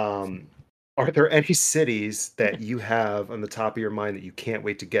 Are there any cities that you have on the top of your mind that you can't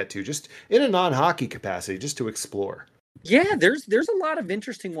wait to get to, just in a non-hockey capacity, just to explore? Yeah, there's a lot of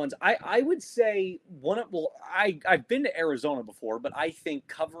interesting ones. I would say I've been to Arizona before, but I think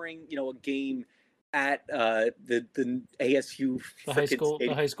covering, a game at the ASU freaking The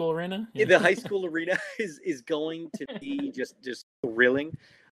stadium. high school arena. The high school arena is going to be just thrilling.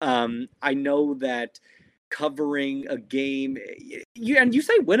 I know that covering a game, you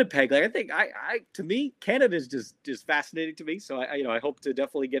say Winnipeg, like I think I to me Canada is just fascinating to me. So I hope to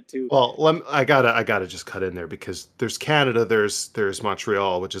definitely get to. Well, I gotta just cut in there because there's Canada, there's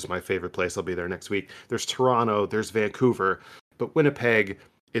Montreal, which is my favorite place. I'll be there next week. There's Toronto, there's Vancouver, but Winnipeg,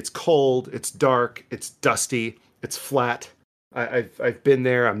 it's cold, it's dark, it's dusty, it's flat. I've been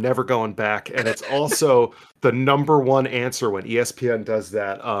there. I'm never going back, and it's also the number one answer when ESPN does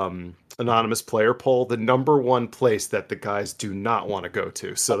that anonymous player poll. The number one place that the guys do not want to go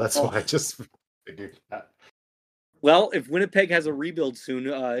to. So that's why I just figured that. Well, if Winnipeg has a rebuild soon,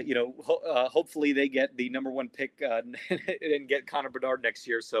 hopefully they get the number one pick and get Connor Bedard next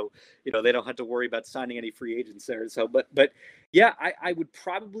year, so they don't have to worry about signing any free agents there. So, but yeah, I would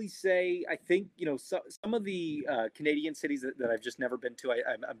probably say I think some of the Canadian cities that I've just never been to.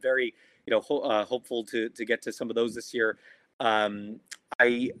 I'm very hopeful to get to some of those this year. I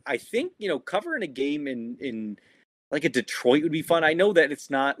think covering a game in like a Detroit would be fun. I know that it's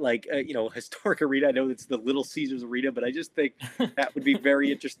not like historic arena. I know it's the Little Caesars Arena, but I just think that would be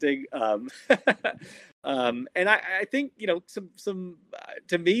very interesting. And I think some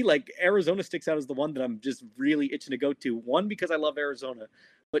to me, like Arizona sticks out as the one that I'm just really itching to go to. One, because I love Arizona,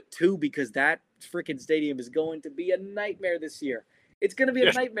 but two, because that freaking stadium is going to be a nightmare this year. It's going to be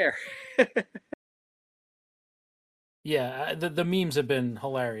a nightmare. Yeah, the memes have been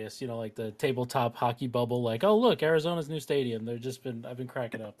hilarious. Like the tabletop hockey bubble. Like, oh look, Arizona's new stadium. I've been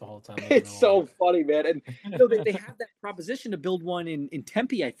cracking up the whole time. It's so funny, man. And they have that proposition to build one in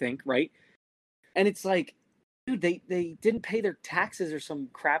Tempe, I think, right? And it's like, dude, they didn't pay their taxes or some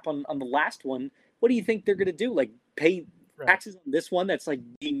crap on the last one. What do you think they're gonna do? Like pay taxes on this one that's like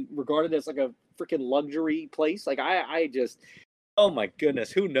being regarded as like a freaking luxury place? Like I just, oh my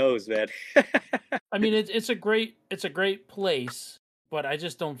goodness, who knows, man? I mean, it's a great place, but I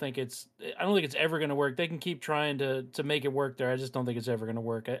just don't think it's ever going to work. They can keep trying to make it work there. I just don't think it's ever going to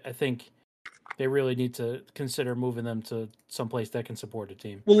work. I think they really need to consider moving them to someplace that can support a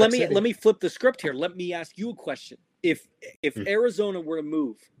team. Well, let me flip the script here. Let me ask you a question. If Arizona were to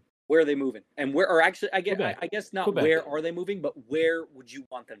move, where are they moving? And where, or actually, I guess not Quebec. Where are they moving, but where would you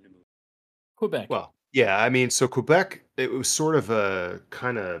want them to move? Quebec. Well, yeah, I mean, so Quebec, it was sort of a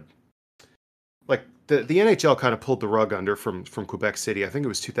kind of like the NHL kind of pulled the rug under from Quebec City. I think it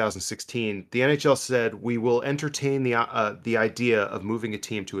was 2016. The NHL said we will entertain the idea of moving a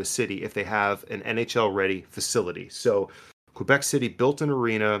team to a city if they have an NHL ready facility. So Quebec City built an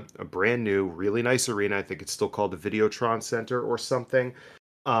arena, a brand new, really nice arena. I think it's still called the Videotron Center or something.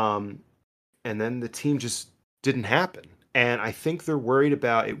 And then the team just didn't happen. And I think they're worried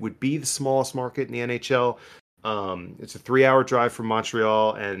about it would be the smallest market in the NHL. It's a 3-hour drive from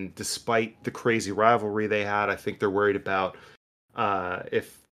Montreal, and despite the crazy rivalry they had, I think they're worried about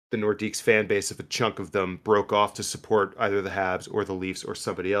if the Nordiques fan base, if a chunk of them broke off to support either the Habs or the Leafs or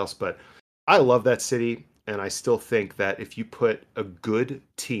somebody else. But I love that city, and I still think that if you put a good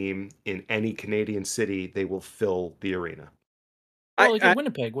team in any Canadian city, they will fill the arena. Well, like in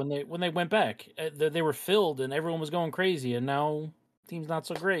Winnipeg, when they went back, they were filled and everyone was going crazy, and now team's not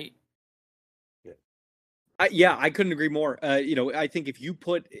so great. Yeah, I couldn't agree more. I think if you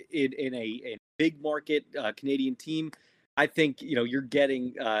put it in a big market Canadian team, I think you're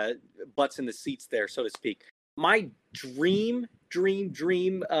getting butts in the seats there, so to speak. My dream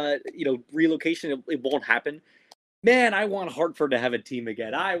relocation, it won't happen. Man, I want Hartford to have a team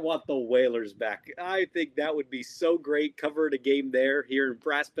again. I want the Whalers back. I think that would be so great. Covering a game there here in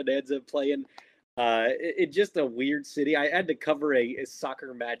Brass Bonanza playing. It's just a weird city. I had to cover a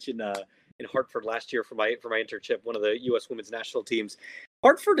soccer match in Hartford last year for my internship, one of the U.S. women's national teams.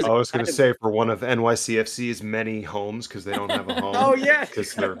 Hartford is. I was going to say for one of NYCFC's many homes because they don't have a home. Oh yeah,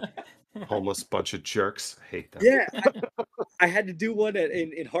 because they're homeless bunch of jerks. I hate them. Yeah, I had to do one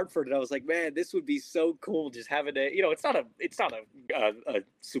in Hartford, and I was like, man, this would be so cool just having a. It's not a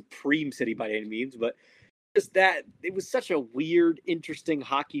supreme city by any means, but just that it was such a weird, interesting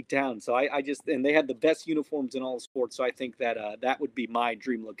hockey town. So I just, and they had the best uniforms in all sports. So I think that that would be my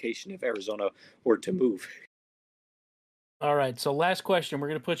dream location if Arizona were to move. All right. So last question. We're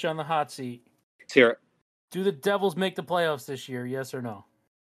going to put you on the hot seat. Let's hear it. Do the Devils make the playoffs this year? Yes or no?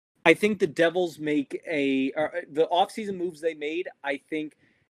 I think the Devils make the offseason moves they made. I think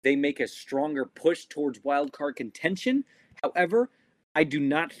they make a stronger push towards wild card contention. However, I do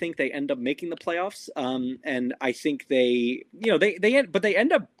not think they end up making the playoffs. And I think they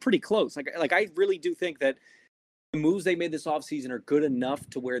end up pretty close. Like I really do think that the moves they made this offseason are good enough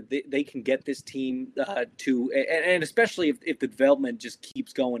to where they can get this team and especially if the development just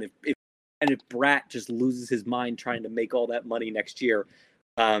keeps going, if Brat just loses his mind trying to make all that money next year,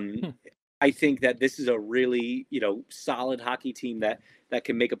 I think that this is a really solid hockey team that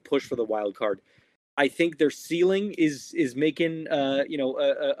can make a push for the wild card. I think their ceiling is making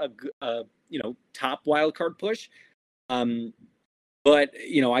top wild card push. But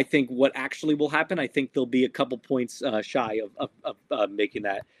I think what actually will happen, I think they'll be a couple points shy of making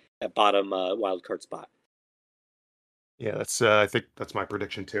that bottom wild card spot. Yeah, that's I think that's my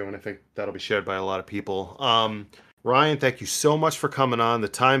prediction too, and I think that'll be shared by a lot of people. Ryan, thank you so much for coming on. The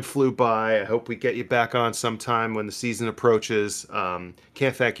time flew by. I hope we get you back on sometime when the season approaches.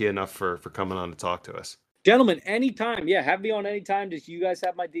 Can't thank you enough for coming on to talk to us. Gentlemen, anytime. Yeah, have me on anytime. Just you guys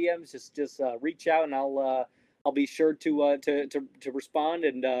have my DMs. Just reach out, and I'll be sure to respond.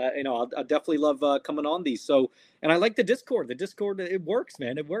 And I'll definitely love coming on these. So, and I like the Discord. The Discord, it works,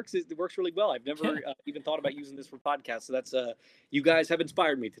 man. It works. It works really well. I've never even thought about using this for podcasts. So that's you guys have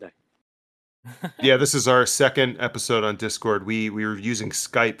inspired me today. Yeah, this is our second episode on Discord. We were using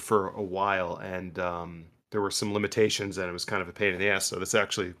Skype for a while, and there were some limitations, and it was kind of a pain in the ass. So this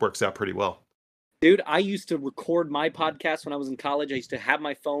actually works out pretty well. Dude, I used to record my podcast when I was in college. I used to have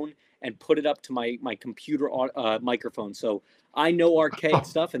my phone and put it up to my computer microphone. So I know archaic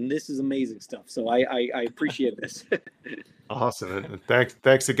stuff, and this is amazing stuff. So I appreciate this. Awesome. And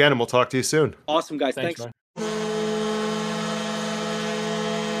thanks again, and we'll talk to you soon. Awesome, guys. Thanks.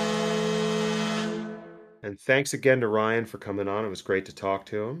 And thanks again to Ryan for coming on. It was great to talk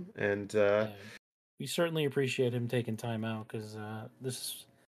to him. And we certainly appreciate him taking time out because this is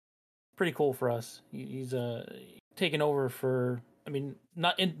pretty cool for us. He's taken over for, I mean,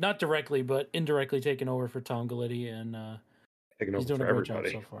 not directly, but indirectly taken over for Tom Galletti, and he's doing a great job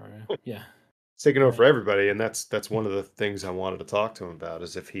so far. Yeah, he's taking over for everybody, and that's one of the things I wanted to talk to him about,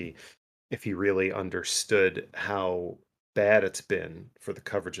 is if he really understood how bad it's been for the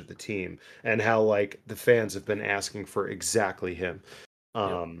coverage of the team and how like the fans have been asking for exactly him.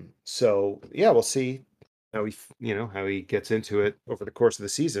 So yeah, we'll see how he gets into it over the course of the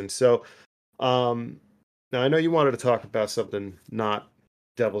season. So now I know you wanted to talk about something not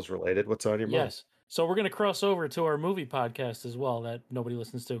Devils related. What's on your mind? Yes. So we're going to cross over to our movie podcast as well that nobody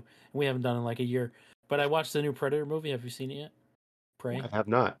listens to, and we haven't done in like a year. But I watched the new Predator movie. Have you seen it yet? Prey? I have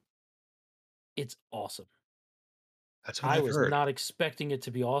not. It's awesome. That's what I was not expecting it to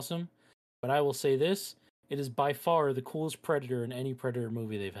be awesome, but I will say this: it is by far the coolest Predator in any Predator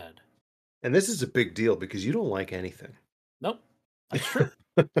movie they've had. And this is a big deal because you don't like anything. Nope, that's true.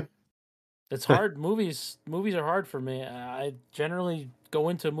 It's hard. Movies are hard for me. I generally go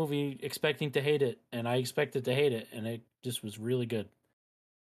into a movie expecting to hate it, and I expected to hate it, and it just was really good.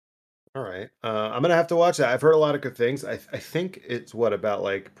 All right, I'm gonna have to watch that. I've heard a lot of good things. I think it's about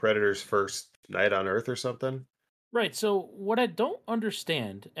like Predator's first night on Earth or something. Right. So what I don't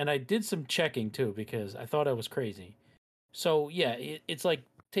understand, and I did some checking too because I thought I was crazy. So yeah, it's like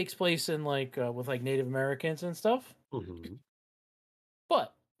takes place in like with like Native Americans and stuff. Mm-hmm.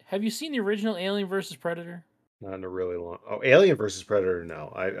 But have you seen the original Alien versus Predator? Not in a really long. Oh, Alien versus Predator.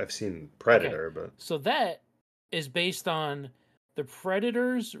 No, I've seen Predator, but so that is based on the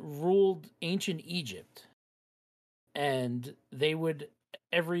Predators ruled ancient Egypt, and they would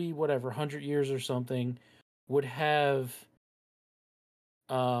every 100 years or something would have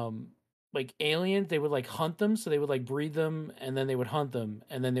like aliens. They would like hunt them, so they would like breed them, and then they would hunt them,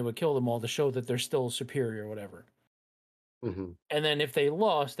 and then they would kill them all to show that they're still superior or whatever. Mm-hmm. And then if they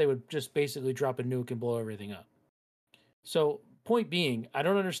lost, they would just basically drop a nuke and blow everything up. So point being, I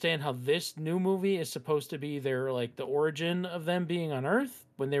don't understand how this new movie is supposed to be their like the origin of them being on Earth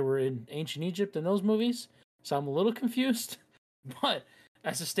when they were in ancient Egypt in those movies. So I'm a little confused, but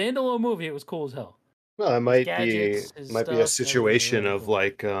as a standalone movie, it was cool as hell. Well, it might be a situation of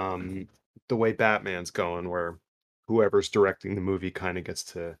like the way Batman's going, where whoever's directing the movie kind of gets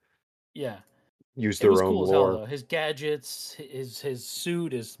to use their own cool lore. As hell, though. His gadgets, his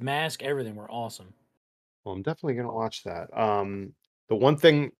suit, his mask, everything were awesome. Well, I'm definitely gonna watch that. The one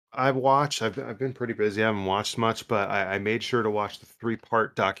thing I've watched, I've been pretty busy. I haven't watched much, but I made sure to watch the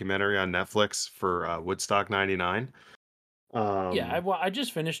 3-part documentary on Netflix for Woodstock '99. I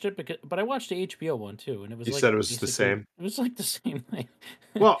just finished it but I watched the HBO one too, and it was. You said it was the same. It was like the same thing.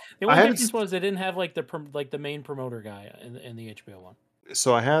 Well, the only difference was they didn't have like the main promoter guy in the HBO one.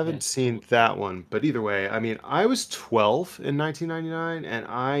 So I haven't seen that one, but either way, I mean, I was 12 in 1999, and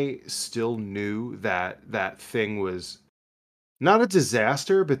I still knew that that thing was not a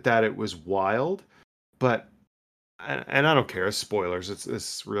disaster, but that it was wild. But and I don't care, spoilers.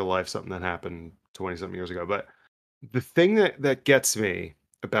 It's real life, something that happened 20 something years ago, but. the thing that gets me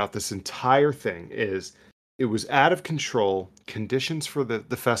about this entire thing is it was out of control. Conditions for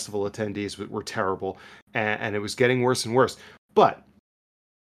the festival attendees were terrible, and it was getting worse and worse. But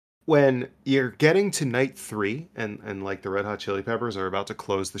when you're getting to night three, and like the Red Hot Chili Peppers are about to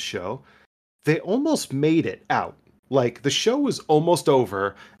close the show, they almost made it out. Like the show was almost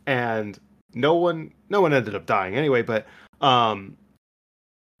over, and no one ended up dying anyway. But um,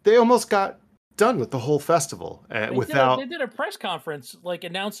 they almost got done with the whole festival They without. did a press conference like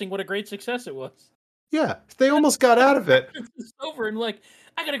announcing what a great success it was. Yeah, they almost got out of it. It's over and like,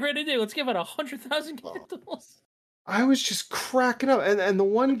 I got a great idea. Let's give out 100,000 candles. I was just cracking up, and the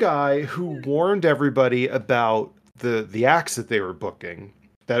one guy who warned everybody about the acts that they were booking,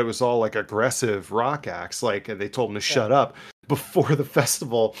 that it was all like aggressive rock acts, like, and they told him to shut up before the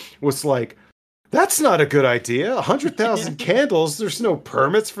festival, was like, that's not a good idea. 100,000 candles. There's no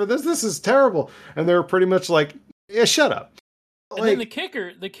permits for this. This is terrible. And they were pretty much like, yeah, shut up. And then the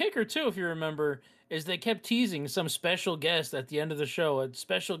kicker too, if you remember, is they kept teasing some special guest at the end of the show, a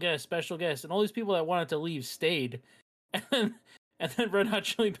special guest, and all these people that wanted to leave stayed, and then Red Hot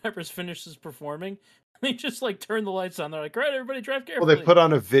Chili Peppers finishes performing. They just like turn the lights on. They're like, "All right, everybody, drive carefully." Well, they put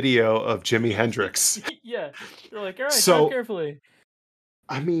on a video of Jimi Hendrix. Yeah, they're like, "All right, drive carefully."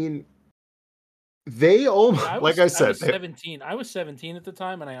 I mean, they almost, like I said, I was 17. I was 17 at the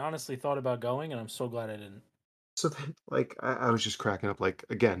time, and I honestly thought about going, and I'm so glad I didn't. So then, like, I was just cracking up. Like,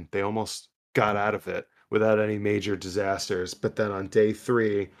 again, they almost got out of it without any major disasters. But then on day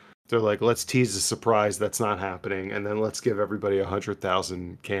three, they're like, let's tease a surprise that's not happening, and then let's give everybody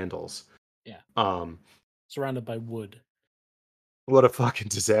 100,000 candles. Yeah. Um, Surrounded by wood. What a fucking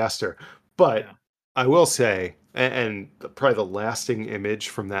disaster. But I will say, and probably the lasting image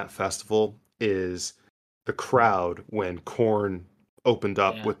from that festival is the crowd when Korn opened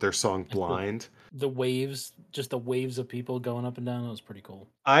up with their song Blind. The waves, just the waves of people going up and down, that was pretty cool.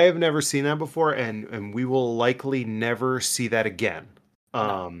 I have never seen that before, and we will likely never see that again.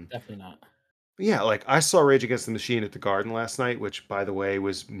 No, definitely not. Yeah, like I saw Rage Against the Machine at the Garden last night, which, by the way,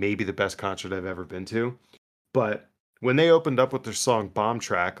 was maybe the best concert I've ever been to. But when they opened up with their song Bomb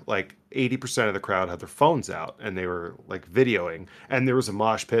Track, like 80% of the crowd had their phones out and they were like videoing, and there was a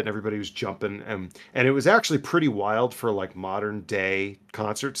mosh pit and everybody was jumping, and it was actually pretty wild for like modern day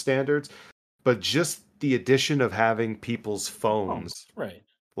concert standards. But just the addition of having people's phones, right?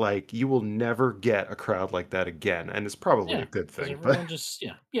 Like you will never get a crowd like that again, and it's probably a good thing. Everyone just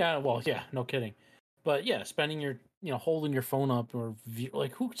no kidding. But yeah, spending your holding your phone up or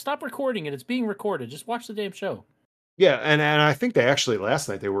stop recording it. It's being recorded. Just watch the damn show. Yeah, and I think they actually last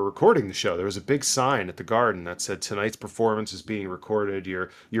night they were recording the show. There was a big sign at the Garden that said tonight's performance is being recorded.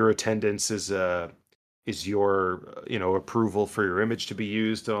 Your attendance is your approval for your image to be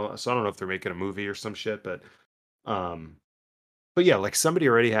used. So I don't know if they're making a movie or some shit, but yeah, like somebody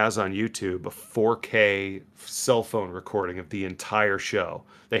already has on YouTube a 4K cell phone recording of the entire show.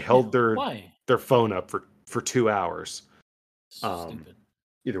 They held their phone up for 2 hours. Stupid.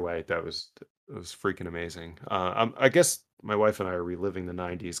 Either way, it was freaking amazing. I guess my wife and I are reliving the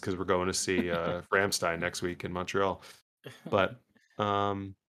 90s because we're going to see Rammstein next week in Montreal. But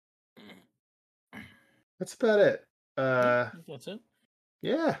that's about it. That's it.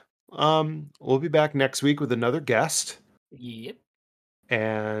 Yeah. We'll be back next week with another guest. Yep.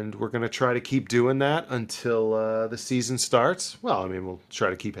 And we're going to try to keep doing that until the season starts. Well, I mean, we'll try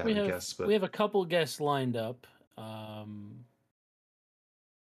to keep having guests. But we have a couple guests lined up. I'm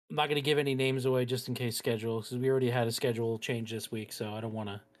not going to give any names away just in case schedule, because we already had a schedule change this week, so I don't want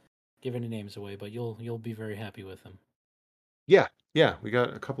to give any names away. But you'll be very happy with them. Yeah, we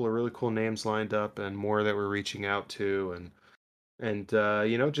got a couple of really cool names lined up, and more that we're reaching out to, and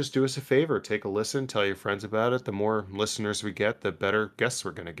just do us a favor, take a listen, tell your friends about it. The more listeners we get, the better guests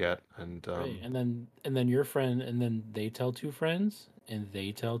we're gonna get. And right. and then your friend, and then they tell two friends, and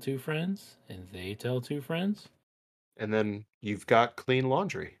they tell two friends, and they tell two friends, and then you've got clean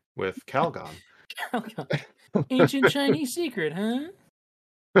laundry with Calgon. Calgon. Ancient Chinese secret,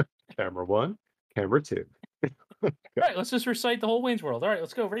 huh? Camera 1, camera 2. All right, let's just recite the whole Wayne's World. All right,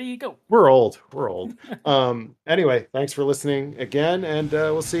 let's go. Ready, go. We're old. Anyway, thanks for listening again, and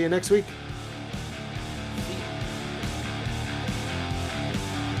we'll see you next week.